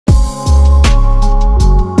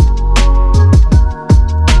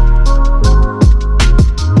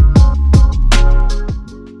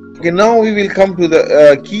Okay, now we will come to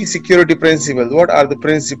the key security principles. What are the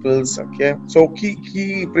principles? Okay, so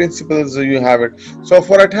key principles you have it. So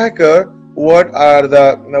for attacker, what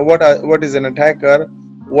is an attacker?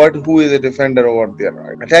 Who is a defender over there?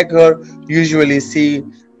 Right? Attacker usually see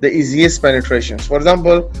the easiest penetrations. For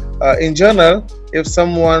example, in general, if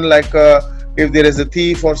someone if there is a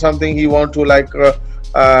thief or something, he want to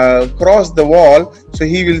cross the wall, so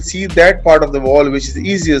he will see that part of the wall which is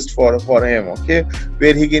easiest for him, okay,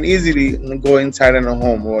 where he can easily go inside and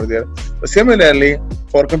home over there. But similarly,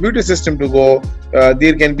 for computer system to go,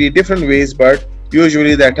 there can be different ways, but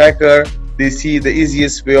usually the attacker, they see the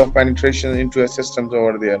easiest way of penetration into a system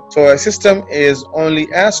over there. So a system is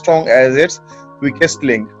only as strong as its weakest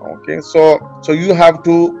link. Okay, so you have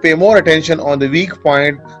to pay more attention on the weak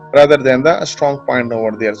point rather than the strong point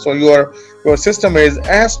over there. So your system is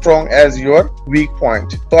as strong as your weak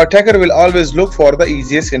point. So attacker will always look for the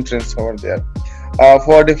easiest entrance over there.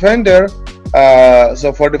 For defender,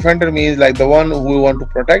 for defender means like the one who want to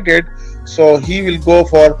protect it, so he will go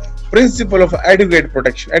for principle of adequate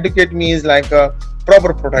protection. Adequate means like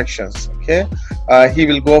proper protections. Okay, he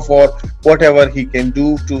will go for whatever he can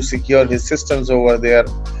do to secure his systems over there.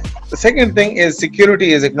 The second thing is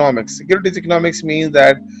security is economics. Security is economics means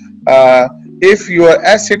that if your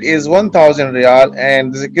asset is 1,000 real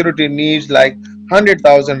and the security needs like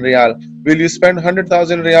 100,000 real, will you spend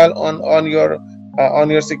 100,000 real on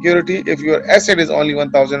your security if your asset is only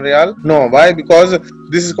 1,000 real? No. Why? Because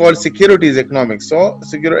this is called security is economics. So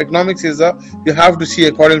secure economics is you have to see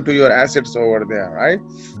according to your assets over there, right?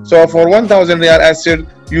 So for 1,000 real asset,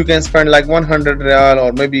 you can spend like 100 real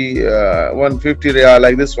or maybe 150 real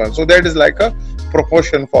like this one. So that is like a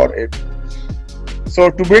proportion for it. So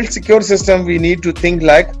to build secure system, we need to think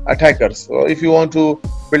like attackers. So if you want to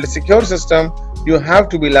build a secure system, you have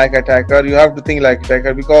to be like attacker. You have to think like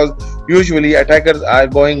attacker, because usually attackers are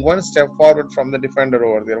going one step forward from the defender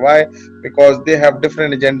over there. Why? Because they have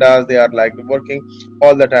different agendas. They are like working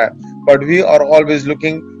all the time. But we are always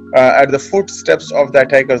looking at the footsteps of the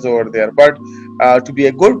attackers over there. But to be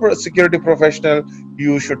a good security professional,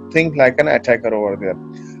 you should think like an attacker over there.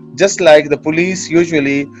 Just like the police,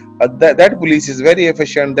 usually that police is very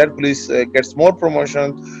efficient. That police gets more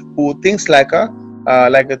promotion who thinks like a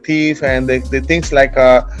thief, and they thinks like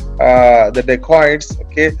the dacoits.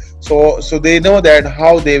 Okay, so they know that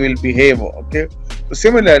how they will behave. Okay, so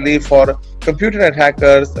similarly for computer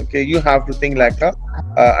attackers, okay, you have to think like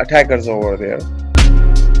attackers over there.